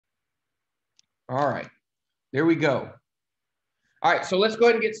All right, there we go. All right, so let's go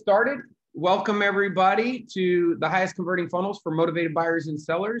ahead and get started. Welcome everybody to the highest converting funnels for motivated buyers and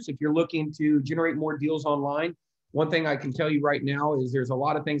sellers. If you're looking to generate more deals online, one thing I can tell you right now is there's a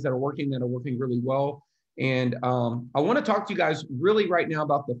lot of things that are working really well. And I want to talk to you guys really right now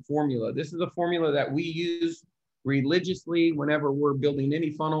about the formula. This is a formula that we use religiously whenever we're building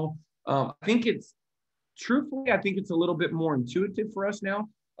any funnel. I think it's a little bit more intuitive for us now.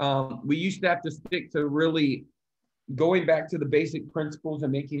 We used to have to stick to really going back to the basic principles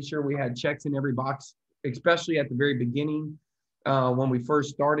and making sure we had checks in every box, especially at the very beginning when we first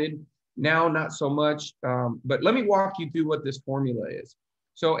started. Now, not so much, but let me walk you through what this formula is.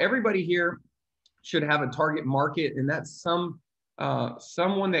 So everybody here should have a target market, and that's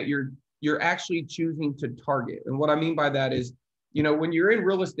someone that you're actually choosing to target. And what I mean by that is, when you're in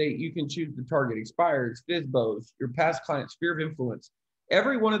real estate, you can choose to target expireds, FSBOs, your past clients, sphere of influence.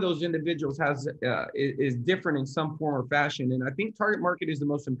 Every one of those individuals is different in some form or fashion. And I think target market is the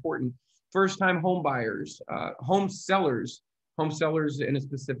most important. First-time home buyers, home sellers in a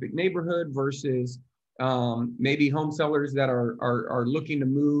specific neighborhood versus maybe home sellers that are looking to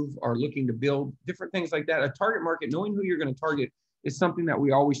move, are looking to build, different things like that. A target market, knowing who you're going to target is something that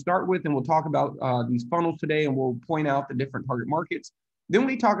we always start with. And we'll talk about these funnels today, and we'll point out the different target markets. Then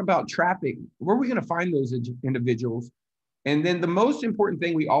we talk about traffic. Where are we going to find those individuals? And then the most important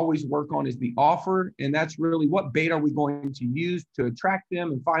thing we always work on is the offer. And that's really what bait are we going to use to attract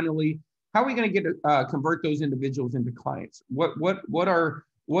them? And finally, how are we going to get convert those individuals into clients?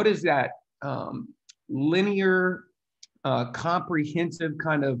 What is that linear, comprehensive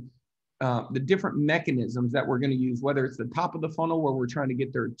kind of the different mechanisms that we're going to use, whether it's the top of the funnel where we're trying to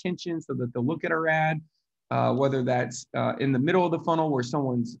get their attention so that they'll look at our ad, whether that's in the middle of the funnel where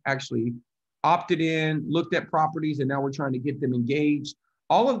someone's actually opted in, looked at properties, and now we're trying to get them engaged.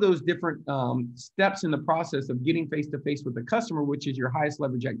 All of those different steps in the process of getting face-to-face with the customer, which is your highest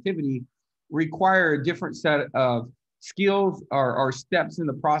leverage activity, require a different set of skills or steps in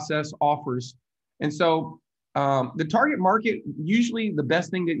the process, offers. And so the target market, usually the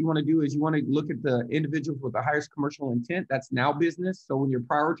best thing that you want to do is you want to look at the individuals with the highest commercial intent. That's now business. So when you're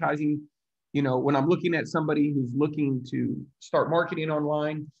prioritizing, when I'm looking at somebody who's looking to start marketing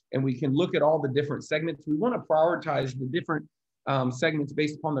online, and we can look at all the different segments, we want to prioritize the different segments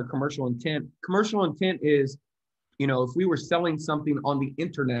based upon their commercial intent. Commercial intent is, if we were selling something on the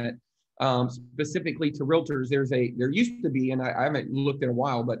internet, specifically to realtors, there used to be, and I haven't looked in a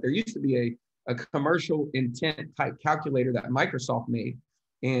while, but there used to be a commercial intent type calculator that Microsoft made.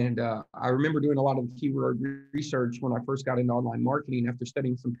 And I remember doing a lot of keyword research when I first got into online marketing after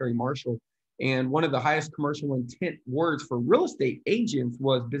studying some Perry Marshall. And one of the highest commercial intent words for real estate agents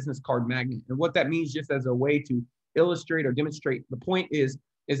was business card magnet. And what that means, just as a way to illustrate or demonstrate the point, is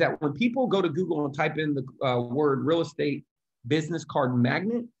that when people go to Google and type in the word real estate business card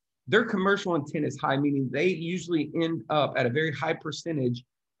magnet, their commercial intent is high, meaning they usually end up at a very high percentage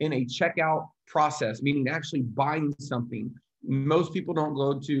in a checkout process, meaning actually buying something. Most people don't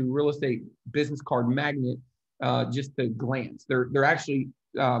go to real estate business card magnet just to glance. They're actually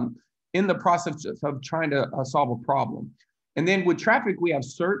in the process of trying to solve a problem. And then with traffic, we have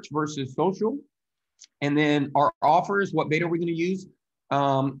search versus social. And then our offers, what beta are we going to use?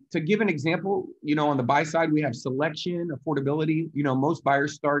 To give an example, on the buy side, we have selection, affordability. Most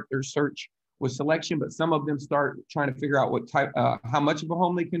buyers start their search with selection, but some of them start trying to figure out what type, how much of a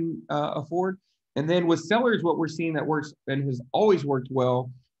home they can afford. And then with sellers, what we're seeing that works and has always worked well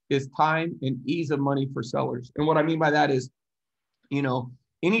is time and ease of money for sellers. And what I mean by that is,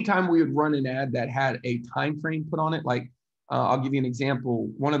 anytime we would run an ad that had a time frame put on it, like I'll give you an example.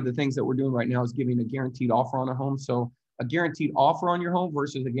 One of the things that we're doing right now is giving a guaranteed offer on a home. So a guaranteed offer on your home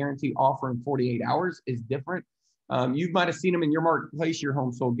versus a guaranteed offer in 48 hours is different. You might have seen them in your marketplace, your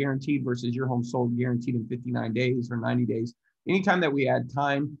home sold guaranteed versus your home sold guaranteed in 59 days or 90 days. Anytime that we add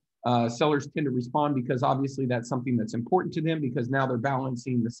time, sellers tend to respond because obviously that's something that's important to them, because now they're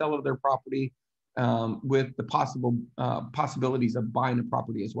balancing the sale of their property with the possibilities of buying a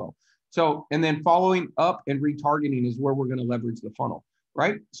property as well. So, and then following up and retargeting is where we're going to leverage the funnel,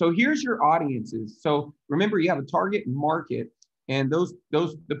 right? So here's your audiences. So remember, you have a target market, and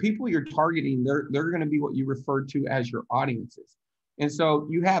the people you're targeting, they're going to be what you refer to as your audiences. And so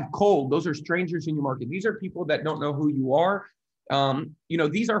you have cold; those are strangers in your market. These are people that don't know who you are.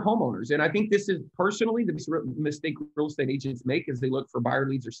 These are homeowners, and I think this is personally the mistake real estate agents make is they look for buyer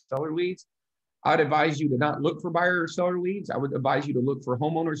leads or seller leads. I'd advise you to not look for buyer or seller leads. I would advise you to look for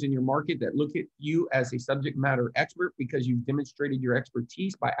homeowners in your market that look at you as a subject matter expert because you've demonstrated your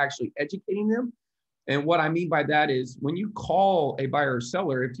expertise by actually educating them. And what I mean by that is when you call a buyer or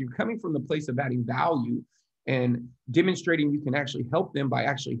seller, if you're coming from the place of adding value and demonstrating you can actually help them by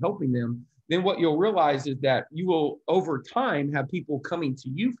actually helping them, then what you'll realize is that you will over time have people coming to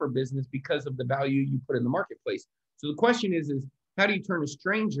you for business because of the value you put in the marketplace. So the question is how do you turn a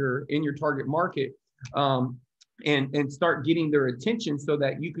stranger in your target market and start getting their attention so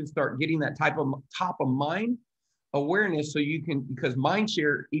that you can start getting that type of top of mind awareness, so you can, because mind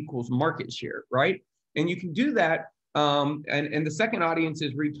share equals market share, right? And you can do that. And the second audience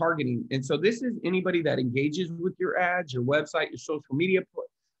is retargeting. And so this is anybody that engages with your ads, your website, your social media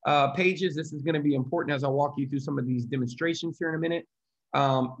pages. This is going to be important as I walk you through some of these demonstrations here in a minute.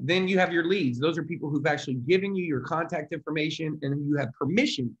 Then you have your leads. Those are people who've actually given you your contact information and you have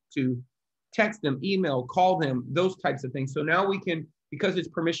permission to text them, email, call them, those types of things. So now we can, because it's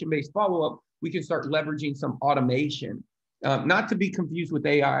permission-based follow-up, we can start leveraging some automation. Not to be confused with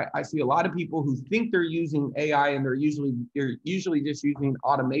AI. I see a lot of people who think they're using AI and they're usually just using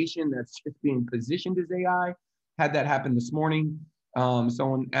automation that's just being positioned as AI. Had that happen this morning.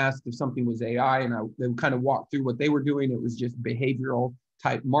 Someone asked if something was AI, and they kind of walked through what they were doing. It was just behavioral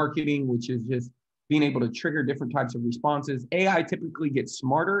type marketing, which is just being able to trigger different types of responses. AI typically gets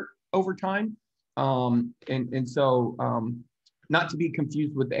smarter over time. So not to be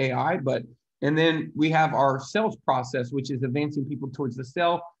confused with AI, and then we have our sales process, which is advancing people towards the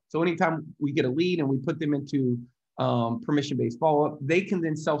sale. So anytime we get a lead and we put them into permission-based follow-up, they can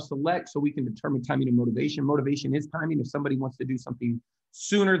then self-select, so we can determine timing and motivation. Motivation is timing. If somebody wants to do something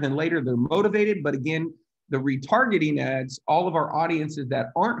sooner than later, they're motivated. But again, the retargeting ads, all of our audiences that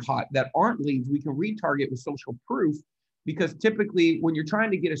aren't hot, that aren't leads, we can retarget with social proof, because typically when you're trying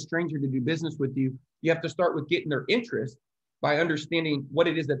to get a stranger to do business with you, you have to start with getting their interest by understanding what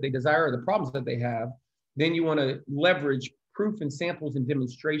it is that they desire or the problems that they have. Then you want to leverage proof and samples and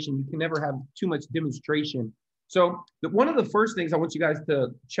demonstration. You can never have too much demonstration. So one of the first things I want you guys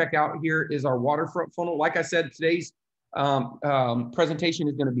to check out here is our waterfront funnel. Like I said, today's presentation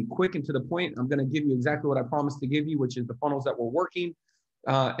is going to be quick and to the point. I'm going to give you exactly what I promised to give you, which is the funnels that we're working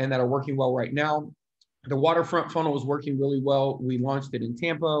and that are working well right now. The waterfront funnel is working really well. We launched it in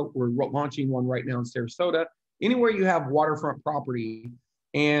Tampa. We're launching one right now in Sarasota. Anywhere you have waterfront property.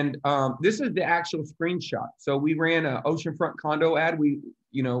 And this is the actual screenshot. So we ran an oceanfront condo ad. We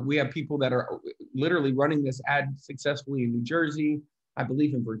have people that are literally running this ad successfully in New Jersey, I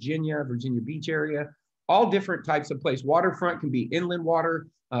believe in Virginia Beach area, all different types of place. Waterfront can be inland water,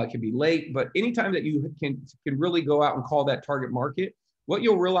 it can be lake, but anytime that you can really go out and call that target market, what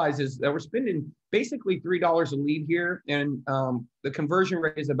you'll realize is that we're spending basically $3 a lead here, and the conversion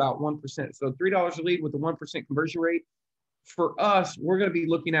rate is about 1%. So $3 a lead with a 1% conversion rate. For us, we're going to be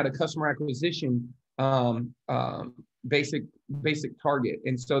looking at a customer acquisition basic target.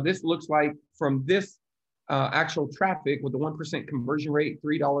 And so this looks like from this actual traffic with the 1% conversion rate,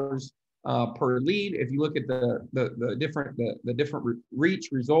 $3 per lead. If you look at the different reach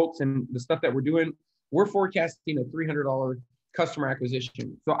results and the stuff that we're doing, we're forecasting a $300 customer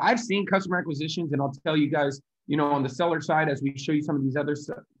acquisition. So I've seen customer acquisitions, and I'll tell you guys, on the seller side, as we show you some of these other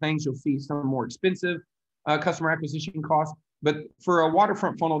things, you'll see some more expensive customer acquisition costs. But for a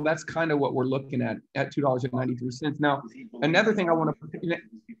waterfront funnel, that's kind of what we're looking at $2.93. Now, another thing I want to,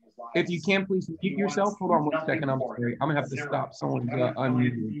 if you can please mute yourself. Hold on 1 second. I'm sorry. I'm gonna have to stop. Someone's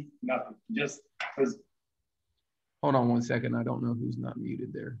unmuted. Nothing. Just because. Hold on 1 second. I don't know who's not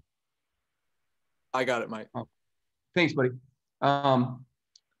muted there. I got it, Mike. Oh, thanks, buddy.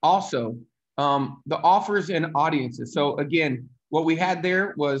 Also, the offers and audiences. So again, what we had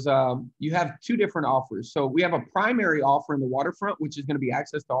there was you have two different offers. So we have a primary offer in the waterfront, which is going to be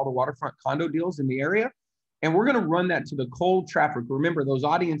access to all the waterfront condo deals in the area. And we're going to run that to the cold traffic. Remember, those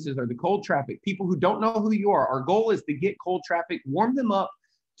audiences are the cold traffic, people who don't know who you are. Our goal is to get cold traffic, warm them up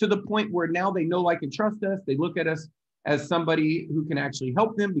to the point where now they know, like, and trust us. They look at us as somebody who can actually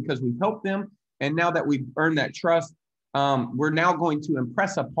help them because we've helped them. And now that we've earned that trust, we're now going to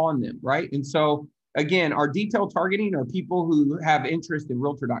impress upon them, right? And so again, our detailed targeting are people who have interest in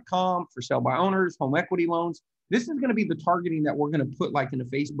realtor.com, for sale by owners, home equity loans. This is going to be the targeting that we're going to put like into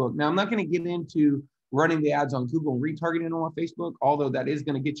Facebook. Now, I'm not going to get into running the ads on Google and retargeting them on Facebook, although that is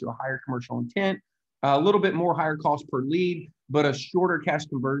going to get you a higher commercial intent, a little bit more higher cost per lead, but a shorter cash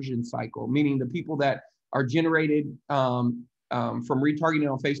conversion cycle, meaning the people that are generated from retargeting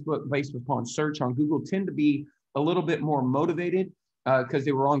on Facebook based upon search on Google tend to be a little bit more motivated because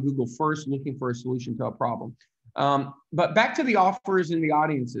they were on Google first looking for a solution to a problem. But back to the offers and the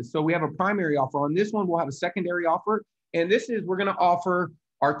audiences. So we have a primary offer. On this one, we'll have a secondary offer. And this is, we're going to offer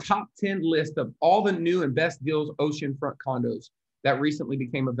our top 10 list of all the new and best deals oceanfront condos that recently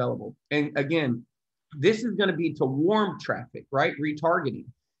became available. And again, This is going to be to warm traffic, right? Retargeting.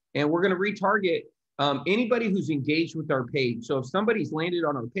 And we're going to retarget anybody who's engaged with our page. So if somebody's landed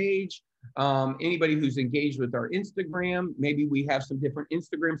on our page, anybody who's engaged with our Instagram, maybe we have some different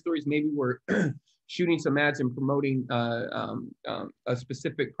Instagram stories. Maybe we're shooting some ads and promoting a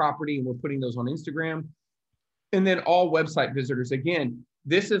specific property, and we're putting those on Instagram. And then all website visitors. Again,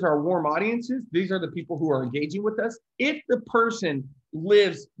 this is our warm audiences. These are the people who are engaging with us. If the person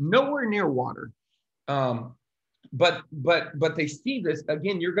lives nowhere near water, but they see this,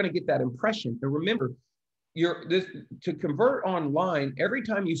 again, you're going to get that impression. And remember, to convert online, every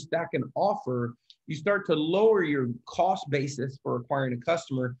time you stack an offer, you start to lower your cost basis for acquiring a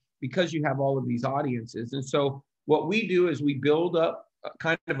customer because you have all of these audiences. And so what we do is we build up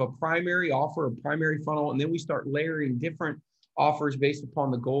kind of a primary offer, a primary funnel, and then we start layering different offers based upon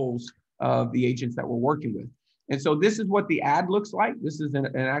the goals of the agents that we're working with. And so this is what the ad looks like. This is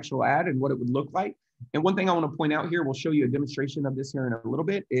an actual ad and what it would look like. And one thing I want to point out here, we'll show you a demonstration of this here in a little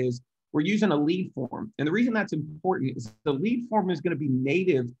bit, is we're using a lead form. And the reason that's important is the lead form is going to be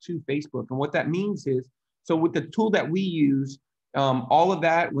native to Facebook. And what that means is, so with the tool that we use, all of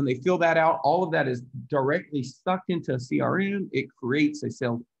that, when they fill that out, all of that is directly sucked into a CRM. It creates a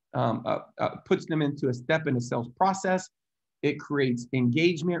sales, puts them into a step in a sales process. It creates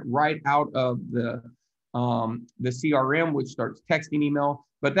engagement right out of the CRM, which starts texting, email.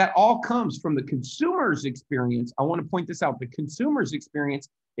 But that all comes from the consumer's experience. I want to point this out. The consumer's experience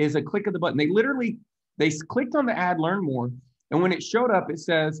is a click of the button. They clicked on the ad, learn more. And when it showed up, it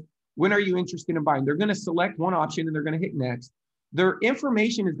says, when are you interested in buying? They're going to select one option and they're going to hit next. Their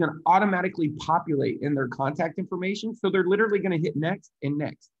information is going to automatically populate in their contact information. So they're literally going to hit next and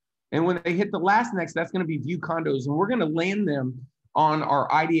next. And when they hit the last next, that's going to be view condos. And we're going to land them on our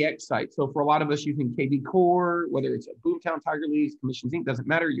IDX site. So for a lot of us using KV Core, whether it's a Boomtown, Tiger Lease, Commissions Inc., doesn't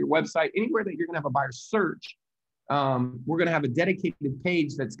matter, your website, anywhere that you're going to have a buyer search, we're going to have a dedicated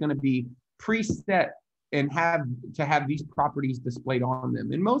page that's going to be preset and have these properties displayed on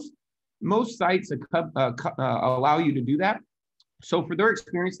them. And most sites allow you to do that. So for their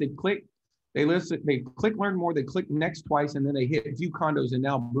experience, they click learn more, they click next twice, and then they hit view condos, and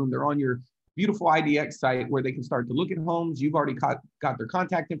now boom, they're on your beautiful IDX site where they can start to look at homes. You've already got their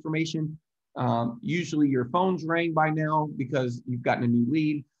contact information. Usually your phone's rang by now because you've gotten a new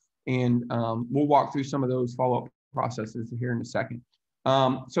lead, and we'll walk through some of those follow-up processes here in a second.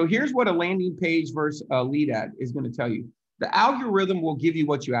 So here's what a landing page versus a lead ad is going to tell you. The algorithm will give you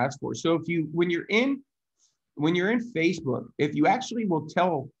what you ask for. So when you're in Facebook, if you actually will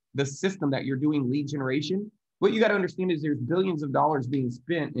tell the system that you're doing lead generation, what you got to understand is there's billions of dollars being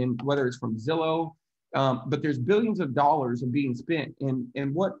spent in, whether it's from Zillow, but there's billions of dollars of being spent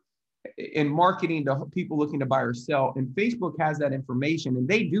in marketing to people looking to buy or sell. And Facebook has that information, and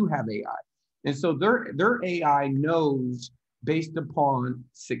they do have AI. And so their AI knows based upon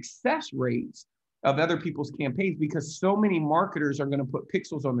success rates of other people's campaigns, because so many marketers are going to put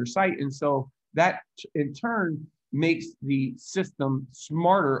pixels on their site. And so that in turn makes the system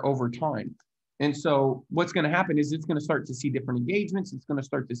smarter over time. And so what's going to happen is it's going to start to see different engagements. It's going to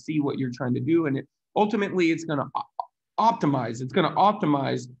start to see what you're trying to do. And ultimately, it's going to optimize. It's going to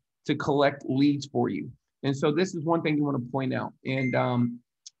optimize to collect leads for you. And so this is one thing you want to point out. And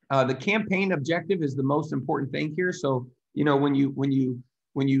the campaign objective is the most important thing here. So, when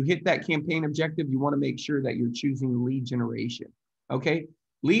you hit that campaign objective, you want to make sure that you're choosing lead generation. Okay.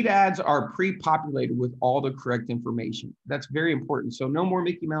 Lead ads are pre-populated with all the correct information. That's very important. So no more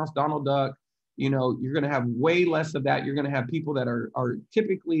Mickey Mouse, Donald Duck. You're going to have way less of that. You're going to have people that are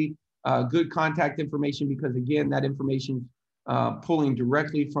typically good contact information, because again, that information pulling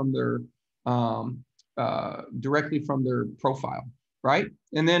directly from their profile, right?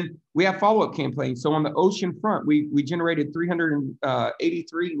 And then we have follow-up campaigns. So on the ocean front, we generated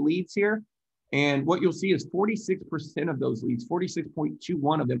 383 leads here. And what you'll see is 46% of those leads,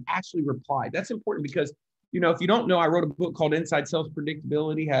 46.21 of them actually replied. That's important because, if you don't know, I wrote a book called Inside Sales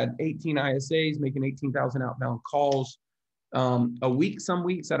Predictability, had 18 ISAs, making 18,000 outbound calls a week, some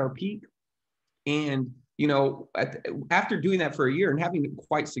weeks at our peak. And, after doing that for a year and having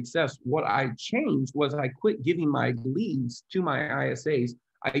quite success, what I changed was I quit giving my leads to my ISAs.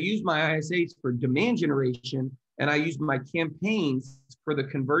 I used my ISAs for demand generation, and I used my campaigns for the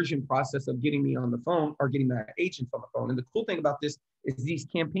conversion process of getting me on the phone or getting my agents on the phone. And the cool thing about this is these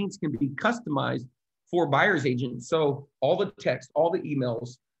campaigns can be customized for buyer's agents. So all the text, all the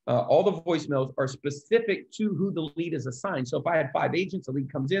emails, all the voicemails are specific to who the lead is assigned. So if I had 5 agents, a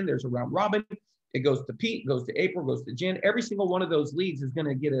lead comes in, there's a round robin, it goes to Pete, goes to April, goes to Jen. Every single one of those leads is going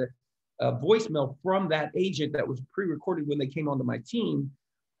to get a voicemail from that agent that was pre-recorded when they came onto my team.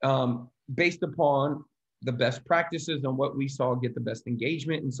 based upon the best practices on what we saw get the best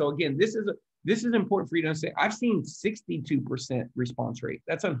engagement. And so again, this is important for you to understand. I've seen 62% response rate.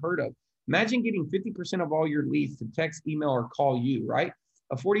 That's unheard of. Imagine getting 50% of all your leads to text, email, or call you, right?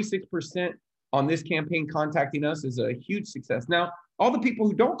 A 46% on this campaign contacting us is a huge success. Now, all the people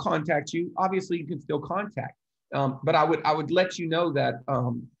who don't contact you, obviously you can still contact. But I would let you know that,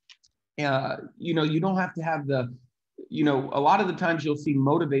 you don't have to have a lot of the times you'll see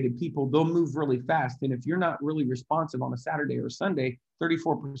motivated people, they'll move really fast. And if you're not really responsive on a Saturday or Sunday,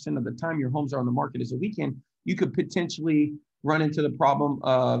 34% of the time your homes are on the market as a weekend, you could potentially run into the problem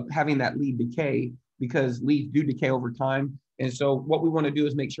of having that lead decay, because leads do decay over time. And so what we want to do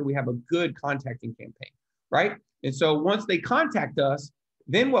is make sure we have a good contacting campaign, right? And so once they contact us,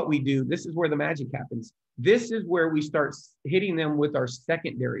 then what we do, this is where the magic happens. This is where we start hitting them with our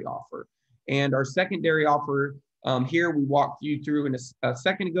secondary offer. And our secondary offer, here we walked you through in a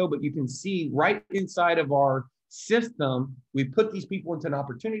second ago, but you can see right inside of our system, we put these people into an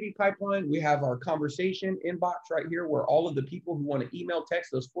opportunity pipeline. We have our conversation inbox right here where all of the people who want to email,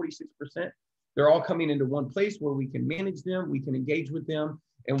 text, those 46%, they're all coming into one place where we can manage them, we can engage with them,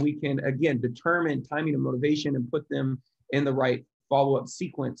 and we can, again, determine timing and motivation and put them in the right follow-up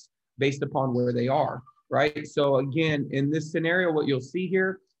sequence based upon where they are, right? So again, in this scenario, what you'll see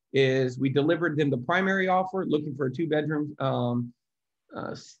here is we delivered them the primary offer, looking for a 2-bedroom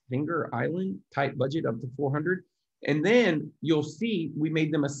Singer Island type budget up to 400. And then you'll see we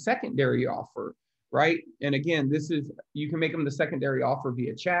made them a secondary offer, right? And again, you can make them the secondary offer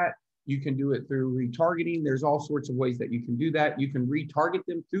via chat. You can do it through retargeting. There's all sorts of ways that you can do that. You can retarget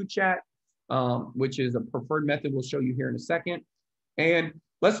them through chat, which is a preferred method we'll show you here in a second. And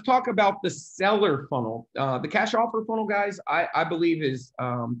let's talk about the seller funnel. The cash offer funnel, guys, I believe is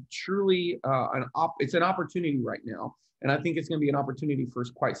truly it's an opportunity right now. And I think it's going to be an opportunity for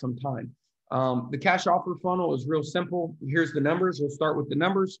quite some time. The cash offer funnel is real simple. Here's the numbers. We'll start with the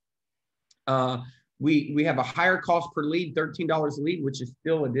numbers. We have a higher cost per lead, $13 a lead, which is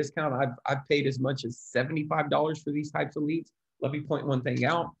still a discount. I've paid as much as $75 for these types of leads. Let me point one thing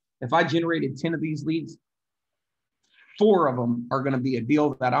out. If I generated 10 of these leads, 4 of them are going to be a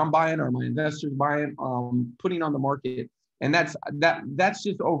deal that I'm buying or my investors buying, putting on the market. And that's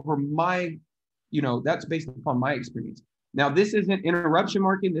just over my, that's based upon my experience. Now, this isn't interruption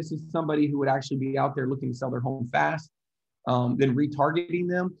marketing. This is somebody who would actually be out there looking to sell their home fast, then retargeting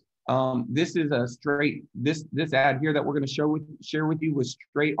them. This is a straight, this ad here that we're going to share with you was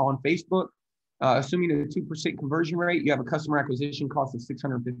straight on Facebook. Assuming a 2% conversion rate, you have a customer acquisition cost of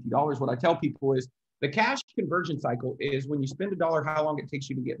 $650. What I tell people is the cash conversion cycle is when you spend $1, how long it takes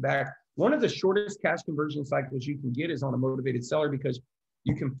you to get back. One of the shortest cash conversion cycles you can get is on a motivated seller, because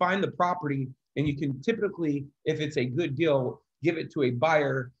you can find the property and you can typically, if it's a good deal, give it to a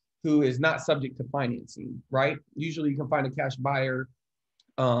buyer who is not subject to financing, right? Usually you can find a cash buyer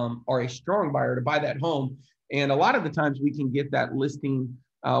or a strong buyer to buy that home. And a lot of the times we can get that listing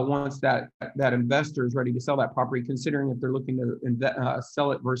once that investor is ready to sell that property, considering if they're looking to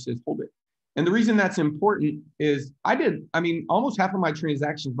sell it versus hold it. And the reason that's important is almost half of my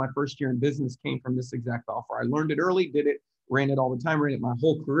transactions my first year in business came from this exact offer. I learned it early, did it, ran it all the time, ran it my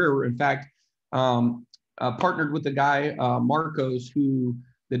whole career. In fact, partnered with a guy, Marcos, who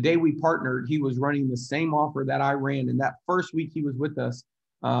the day we partnered, he was running the same offer that I ran. And that first week he was with us,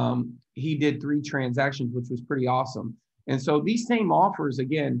 he did 3 transactions, which was pretty awesome. And so these same offers,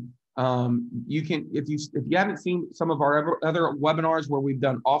 again, you can, if you haven't seen some of our other webinars where we've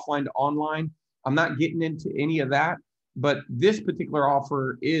done offline to online, I'm not getting into any of that, but this particular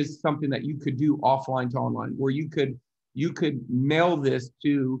offer is something that you could do offline to online, where you could mail this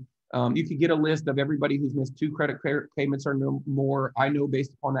to, you could get a list of everybody who's missed 2 credit payments or no more. I know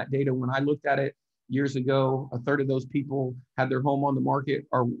based upon that data, when I looked at it years ago, a third of those people had their home on the market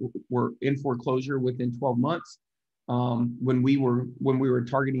or were in foreclosure within 12 months. When we were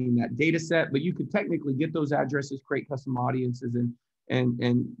targeting that data set, but you could technically get those addresses, create custom audiences,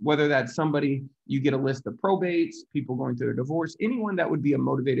 and whether that's somebody, you get a list of probates, people going through a divorce, anyone that would be a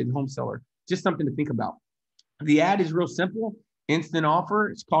motivated home seller, just something to think about. The ad is real simple, instant offer.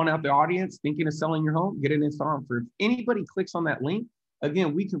 It's calling out the audience, thinking of selling your home, get an instant offer. If anybody clicks on that link,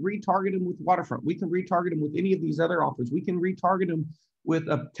 again, we can retarget them with Waterfront. We can retarget them with any of these other offers. We can retarget them with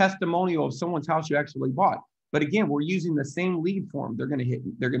a testimonial of someone's house you actually bought. But again, we're using the same lead form. They're going to hit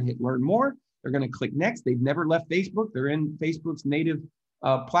learn more. They're going to click next. They've never left Facebook. They're in Facebook's native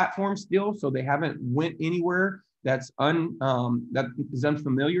platform still, so they haven't went anywhere that is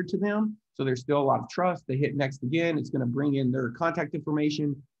unfamiliar to them. So there's still a lot of trust. They hit next again. It's going to bring in their contact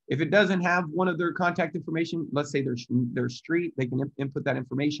information. If it doesn't have one of their contact information, let's say their street, they can input that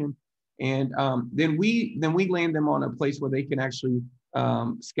information. And then we land them on a place where they can actually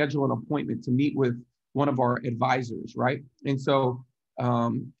schedule an appointment to meet with one of our advisors, right? And so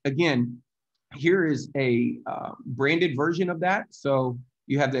again, here is a branded version of that. So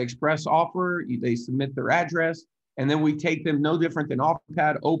you have the express offer, they submit their address, and then we take them no different than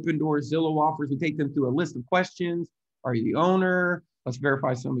OfferPad, Open Doors, Zillow offers. We take them through a list of questions. Are you the owner? Let's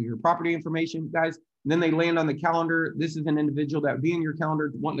verify some of your property information, guys. And then they land on the calendar. This is an individual that would be in your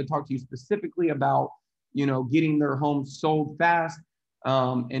calendar wanting to talk to you specifically about, getting their home sold fast.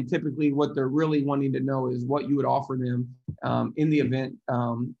 And typically what they're really wanting to know is what you would offer them in the event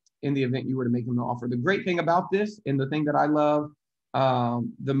you were to make them an offer. The great thing about this, and the thing that I love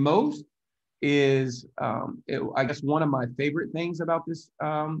the most, is I guess one of my favorite things about this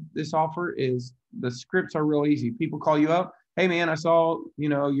offer is the scripts are real easy. People call you up. Hey man, I saw,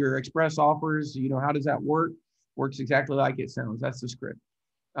 your express offers, how does that work? Works exactly like it sounds. That's the script.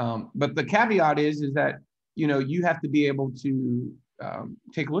 But the caveat is that, you have to be able to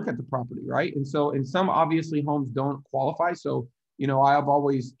take a look at the property, right? And so, and some obviously homes don't qualify. So, I have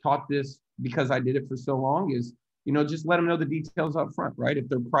always taught this because I did it for so long is, just let them know the details up front, right?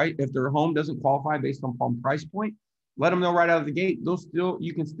 If their home doesn't qualify based on price point, let them know right out of the gate.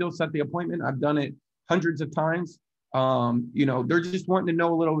 You can still set the appointment. I've done it hundreds of times. They're just wanting to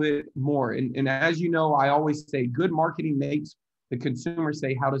know a little bit more. And as you know, I always say good marketing makes the consumer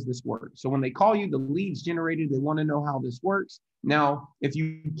say, how does this work? So when they call you, the leads generated, they want to know how this works. Now, if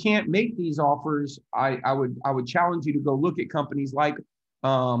you can't make these offers, I would challenge you to go look at companies like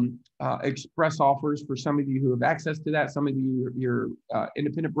express offers for some of you who have access to that. Some of you, your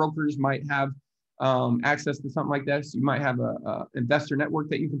independent brokers might have access to something like this. You might have a investor network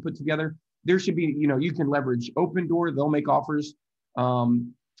that you can put together. There should be, you can leverage Open Door. They'll make offers.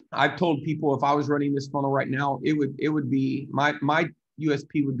 I've told people if I was running this funnel right now, it would be my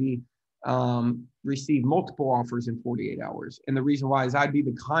USP would be receive multiple offers in 48 hours. And the reason why is I'd be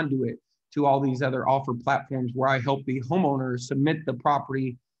the conduit to all these other offer platforms where I help the homeowner submit the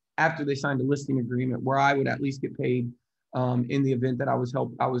property after they signed a listing agreement, where I would at least get paid in the event that I was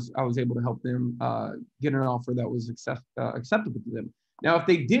able to help them get an offer that was acceptable to them. Now, if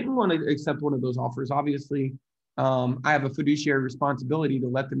they didn't want to accept one of those offers, obviously, I have a fiduciary responsibility to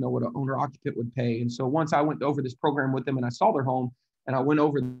let them know what an owner occupant would pay. And so once I went over this program with them and I saw their home and I went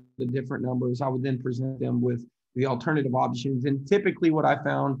over the different numbers, I would then present them with the alternative options. And typically what I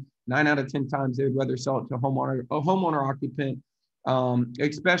found 9 out of 10 times, they would rather sell it to a homeowner occupant,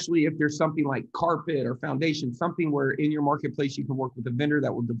 especially if there's something like carpet or foundation, something where in your marketplace, you can work with a vendor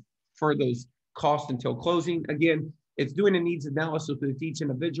that will defer those costs until closing. Again, it's doing a needs analysis with each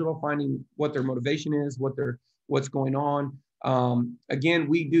individual, finding what their motivation is, what's going on. Again,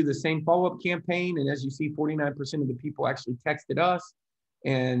 we do the same follow-up campaign. And as you see, 49% of the people actually texted us.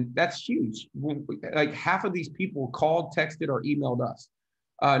 And that's huge. Like half of these people called, texted, or emailed us.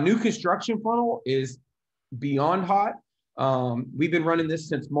 New construction funnel is beyond hot. We've been running this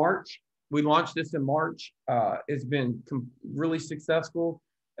since March. We launched this in March. It's been really successful.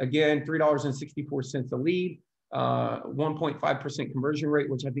 Again, $3.64 a lead, 1.5% conversion rate,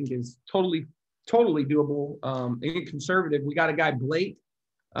 which I think is totally doable. And conservative. We got a guy, Blake.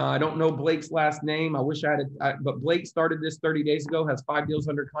 I don't know Blake's last name. I wish I had, but Blake started this 30 days ago, has 5 deals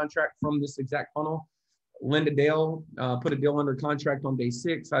under contract from this exact funnel. Linda Dale put a deal under contract on day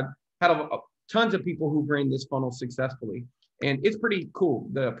 6. I've had tons of people who've ran this funnel successfully. And it's pretty cool.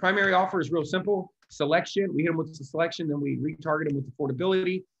 The primary offer is real simple. Selection, we hit them with the selection, then we retarget them with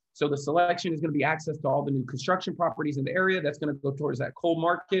affordability. So the selection is going to be access to all the new construction properties in the area. That's going to go towards that cold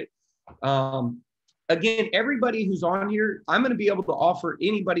market. Again, everybody who's on here, I'm going to be able to offer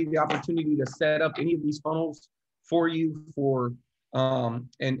anybody the opportunity to set up any of these funnels for you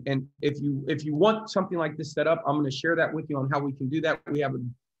and if you want something like this set up, I'm going to share that with you on how we can do that. We have a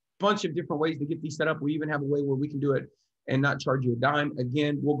bunch of different ways to get these set up. We even have a way where we can do it and not charge you a dime.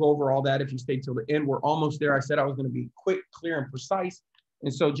 Again, we'll go over all that if you stay till the end. We're almost there. I said I was going to be quick, clear, and precise.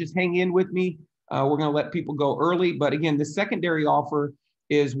 And so just hang in with me. We're going to let people go early. But again, the secondary offer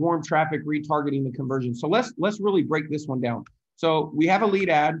is warm traffic retargeting the conversion. So let's really break this one down. So we have a lead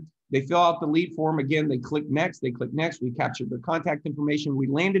ad. They fill out the lead form. Again, they click next. We captured their contact information. We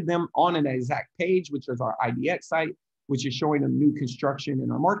landed them on an exact page, which is our IDX site, which is showing them new construction in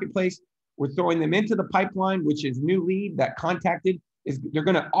our marketplace. We're throwing them into the pipeline, which is new lead that contacted. They're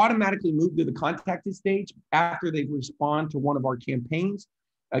going to automatically move to the contacted stage after they respond to one of our campaigns.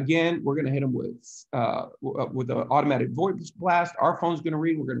 Again, we're going to hit them with an automatic voice blast. Our phone's going to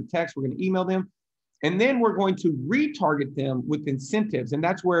ring. We're going to text. We're going to email them. And then we're going to retarget them with incentives. And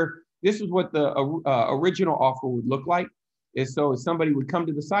that's where this is what the original offer would look like. So if somebody would come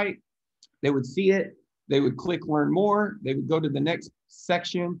to the site, They would see it. They would click learn more. They would go to the next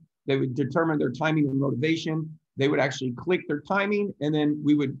section. They would determine their timing and motivation. They would actually click their timing, and then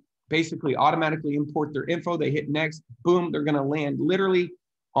we would basically automatically import their info. They hit next, boom, they're gonna land literally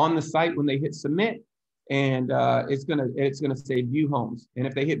on the site when they hit submit, and it's gonna say view homes. And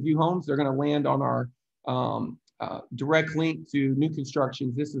if they hit view homes, they're gonna land on our direct link to new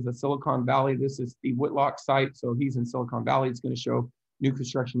constructions. This is a Silicon Valley. This is Steve Whitlock's site, so he's in Silicon Valley. It's gonna show new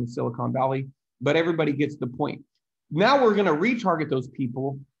construction in Silicon Valley, but everybody gets the point. Now we're gonna retarget those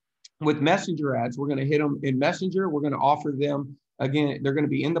people with messenger ads. We're gonna hit them in Messenger. We're gonna offer them, again, they're gonna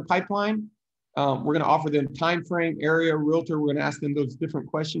be in the pipeline. We're gonna offer them time frame, area, realtor. We're gonna ask them those different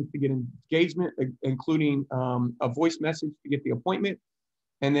questions to get engagement, including a voice message to get the appointment.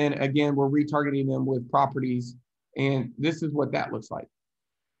 And then again, we're retargeting them with properties. And this is what that looks like.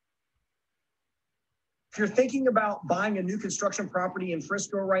 If you're thinking about buying a new construction property in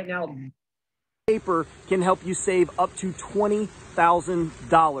Frisco right now, paper can help you save up to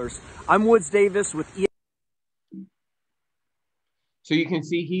 $20,000. I'm Woods Davis with So you can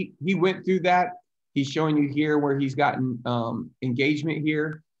see he went through that. He's showing you here where he's gotten engagement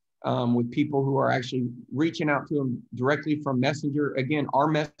here with people who are actually reaching out to him directly from Messenger. Again, our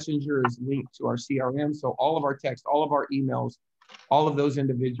Messenger is linked to our CRM. So all of our text, all of our emails, all of those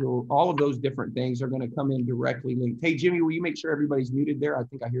different things are going to come in directly linked. Hey, Jimmy, will you make sure everybody's muted there? I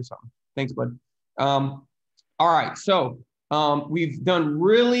think I hear something. Thanks, bud. All right. So we've done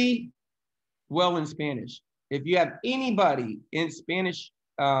really well in Spanish. If you have anybody in Spanish,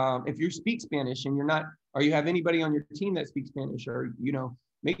 if you speak Spanish and you're not, or you have anybody on your team that speaks Spanish, or, you know,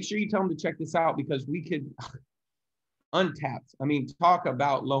 make sure you tell them to check this out, because we could untapped. I mean, talk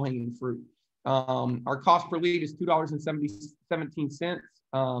about low-hanging fruit. Our cost per lead is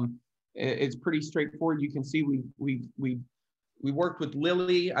 $2.17. It's pretty straightforward. You can see we worked with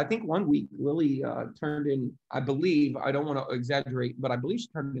Lily. I think one week Lily turned in, I believe, I don't want to exaggerate, but I believe she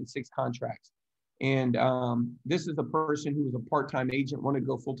turned in 6 contracts. And this is a person who was a part-time agent, wanted to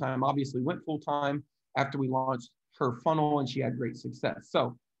go full-time, obviously went full-time after we launched her funnel, and she had great success.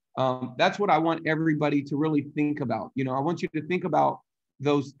 So that's what I want everybody to really think about. You know, I want you to think about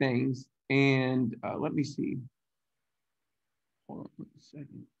those things. And let me see. Hold on a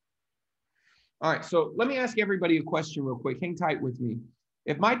second. All right, so let me ask everybody a question real quick. Hang tight with me.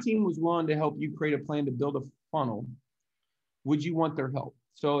 If my team was willing to help you create a plan to build a funnel, would you want their help?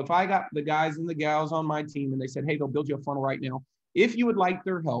 So if I got the guys and the gals on my team and they said, hey, they'll build you a funnel right now, if you would like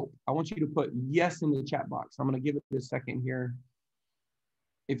their help, I want you to put yes in the chat box. I'm going to give it a second here.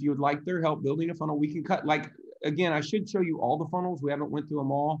 If you would like their help building a funnel, we can cut, like, again, I should show you all the funnels. We haven't went through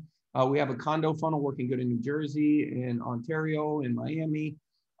them all. We have a condo funnel working good in New Jersey, in Ontario, in Miami.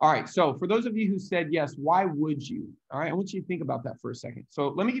 All right, so for those of you who said yes, why would you? All right, I want you to think about that for a second. So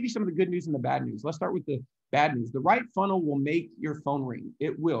let me give you some of the good news and the bad news. Let's start with the bad news. The right funnel will make your phone ring.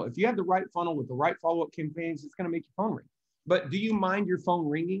 It will. If you have the right funnel with the right follow-up campaigns, it's going to make your phone ring. But do you mind your phone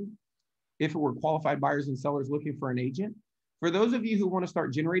ringing if it were qualified buyers and sellers looking for an agent? For those of you who want to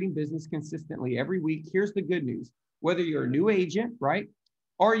start generating business consistently every week, here's the good news. Whether you're a new agent, right?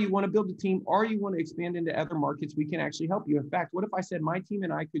 Or you want to build a team, or you want to expand into other markets, we can actually help you. In fact, what if I said my team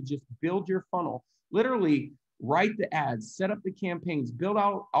and I could just build your funnel, literally write the ads, set up the campaigns, build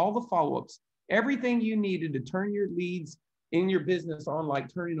out all the follow-ups, everything you needed to turn your leads in your business on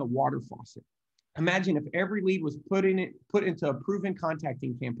like turning a water faucet. Imagine if every lead was put into a proven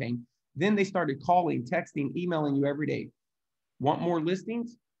contacting campaign. Then they started calling, texting, emailing you every day. Want more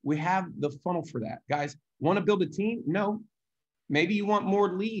listings? We have the funnel for that. Guys, want to build a team? No. Maybe you want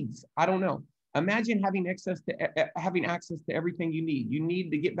more leads. I don't know. Imagine having access to everything you need. You need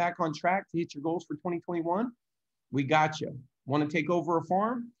to get back on track to hit your goals for 2021. We got you. Want to take over a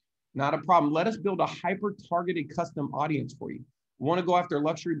farm? Not a problem. Let us build a hyper-targeted custom audience for you. Want to go after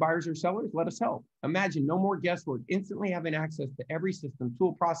luxury buyers or sellers? Let us help. Imagine no more guesswork, instantly having access to every system,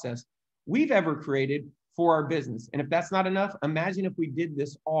 tool, process we've ever created for our business. And if that's not enough, imagine if we did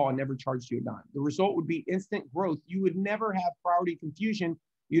this all and never charged you a dime. The result would be instant growth. You would never have priority confusion.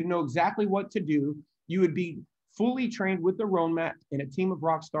 You'd know exactly what to do. You would be fully trained with the roadmap and a team of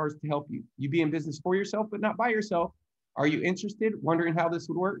rock stars to help you. You'd be in business for yourself, but not by yourself. Are you interested? Wondering how this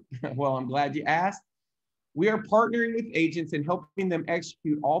would work? Well, I'm glad you asked. We are partnering with agents and helping them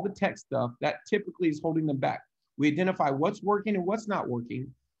execute all the tech stuff that typically is holding them back. We identify what's working and what's not working,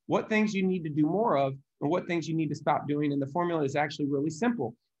 what things you need to do more of, and what things you need to stop doing. And the formula is actually really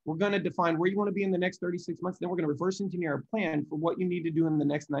simple. We're going to define where you want to be in the next 36 months. Then we're going to reverse engineer a plan for what you need to do in the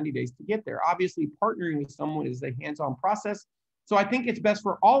next 90 days to get there. Obviously, partnering with someone is a hands-on process. So I think it's best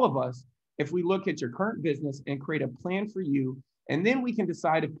for all of us if we look at your current business and create a plan for you And then we can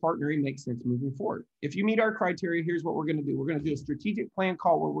decide if partnering makes sense moving forward. If you meet our criteria, here's what we're going to do. We're going to do a strategic plan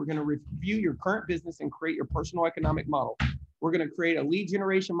call where we're going to review your current business and create your personal economic model. We're going to create a lead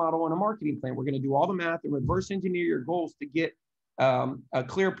generation model and a marketing plan. We're going to do all the math and reverse engineer your goals to get a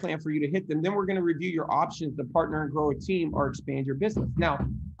clear plan for you to hit them. Then we're going to review your options to partner and grow a team or expand your business. Now,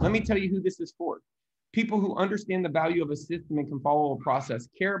 let me tell you who this is for. People who understand the value of a system and can follow a process,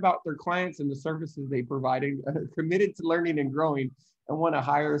 care about their clients and the services they provide, and are committed to learning and growing and want a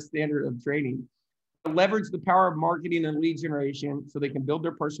higher standard of training. Leverage the power of marketing and lead generation so they can build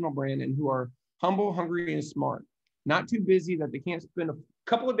their personal brand, and who are humble, hungry, and smart. Not too busy that they can't spend a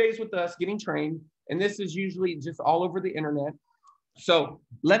couple of days with us getting trained. And this is usually just all over the internet. So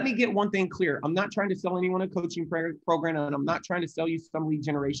let me get one thing clear. I'm not trying to sell anyone a coaching program, and I'm not trying to sell you some lead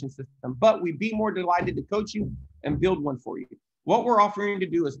generation system, but we'd be more delighted to coach you and build one for you. What we're offering to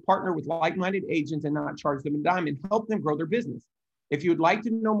do is partner with like-minded agents and not charge them a dime and help them grow their business. If you would like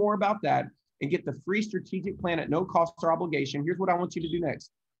to know more about that and get the free strategic plan at no cost or obligation, here's what I want you to do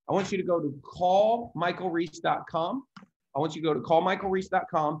next. I want you to go to callmichaelreese.com. I want you to go to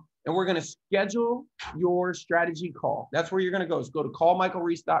callmichaelreese.com. And we're going to schedule your strategy call. That's where you're going to go. Is go to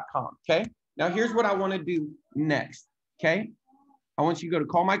callmichaelreese.com. Okay. Now here's what I want to do next. Okay. I want you to go to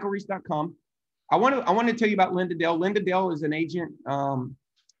callmichaelreese.com. I want to tell you about Linda Dale. Linda Dale is an agent.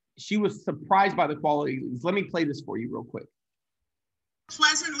 She was surprised by the quality. Let me play this for you real quick.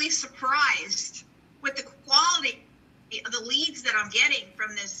 Pleasantly surprised with the quality of the leads that I'm getting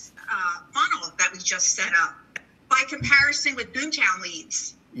from this funnel that we just set up by comparison with Boomtown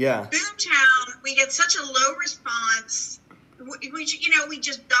leads. Yeah. Boomtown, we get such a low response. We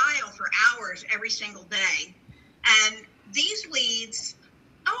just dial for hours every single day. And these leads,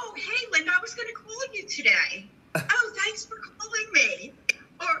 oh, hey, Linda, I was going to call you today. Oh, thanks for calling me.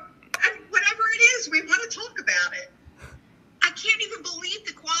 Or whatever it is, we want to talk about it. I can't even believe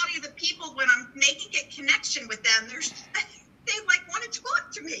the quality of the people when I'm making a connection with them. They like want to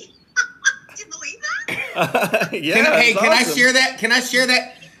talk to me. Do you believe that? Yeah. Hey, can awesome. I share that? Can I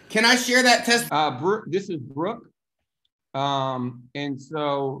share that test? This is Brooke. And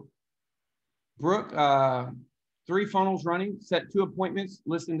so Brooke, 3 funnels running, set 2 appointments.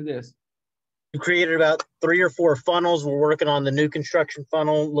 Listen to this. We created about 3 or 4 funnels. We're working on the new construction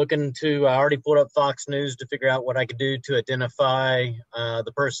funnel, looking to, I already pulled up Fox News to figure out what I could do to identify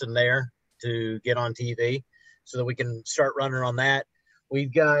the person there to get on TV so that we can start running on that.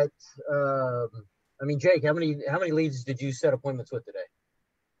 We've got, Jake, how many leads did you set appointments with today?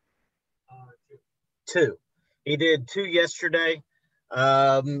 2. He did 2 yesterday.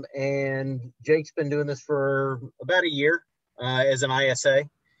 And Jake's been doing this for about a year as an ISA.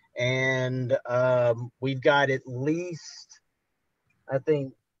 And we've got at least, I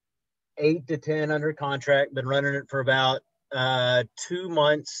think, 8 to 10 under contract. Been running it for about 2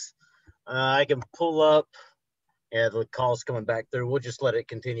 months. I can pull up. Yeah, the call's coming back through. We'll just let it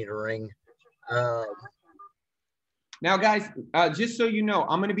continue to ring. Now, guys, just so you know,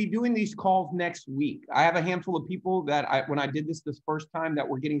 I'm going to be doing these calls next week. I have a handful of people that when I did this first time that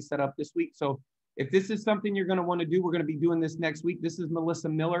we're getting set up this week. So if this is something you're going to want to do, we're going to be doing this next week. This is Melissa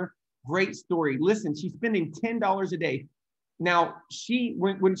Miller. Great story. Listen, she's spending $10 a day. Now,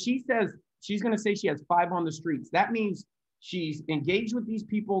 when she says she's going to say she has 5 on the streets, that means she's engaged with these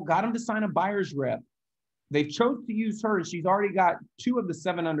people, got them to sign a buyer's rep. They chose to use her, and she's already got 2 of the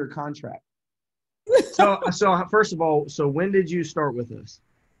 7 under contract. So first of all, so when did you start with this?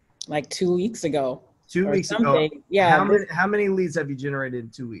 Like 2 weeks ago. 2 weeks ago. Yeah. How many leads have you generated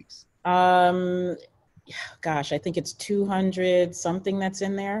in 2 weeks? Gosh, I think it's 200 something that's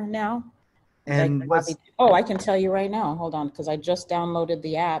in there now. And I can tell you right now. Hold on, because I just downloaded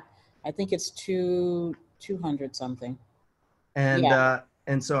the app. I think it's 200 something. And yeah.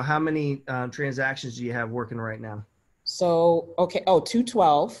 And so how many transactions do you have working right now? So, okay.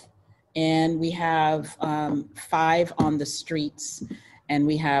 212. And we have 5 on the streets, and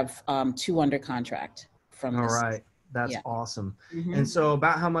we have 2 under contract from All right. That's awesome. Mm-hmm. And so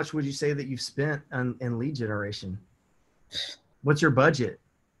about how much would you say that you've spent in lead generation? What's your budget?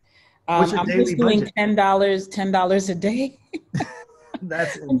 What's your I'm daily just doing budget? $10 a day.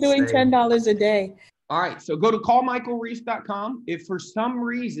 That's insane. I'm doing $10 a day. All right. So go to callmichaelreese.com. If for some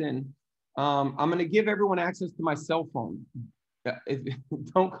reason, I'm going to give everyone access to my cell phone.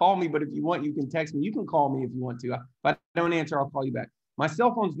 Don't call me, but if you want, you can text me. You can call me if you want to. If I don't answer, I'll call you back. My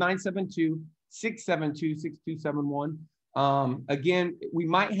cell phone's 972-672-6271. Again, we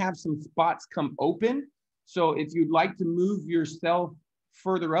might have some spots come open. So if you'd like to move yourself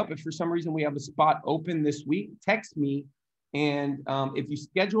further up, if for some reason we have a spot open this week, text me. And if you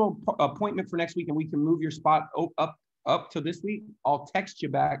schedule an appointment for next week and we can move your spot up up to this week, I'll text you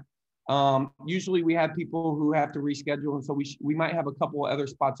back. Usually we have people who have to reschedule, and so we might have a couple of other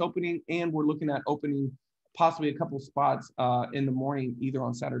spots opening, and we're looking at opening possibly a couple spots in the morning, either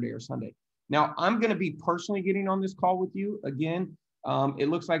on Saturday or Sunday. Now, I'm going to be personally getting on this call with you again. It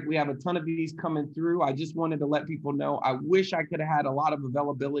looks like we have a ton of these coming through. I just wanted to let people know, I wish I could have had a lot of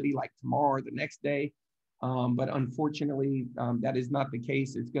availability like tomorrow or the next day. But unfortunately, that is not the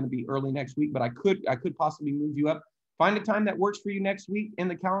case. It's going to be early next week, but I could possibly move you up. Find a time that works for you next week in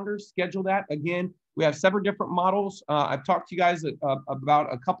the calendar, schedule that. Again, we have several different models. I've talked to you guys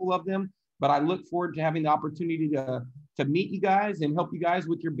about a couple of them, but I look forward to having the opportunity to meet you guys and help you guys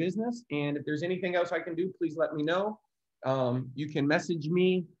with your business. And if there's anything else I can do, please let me know. You can message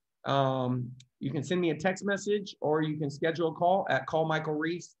me. You can send me a text message, or you can schedule a call at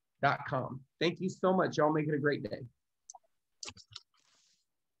callmichaelreese.com. Thank you so much. Y'all make it a great day.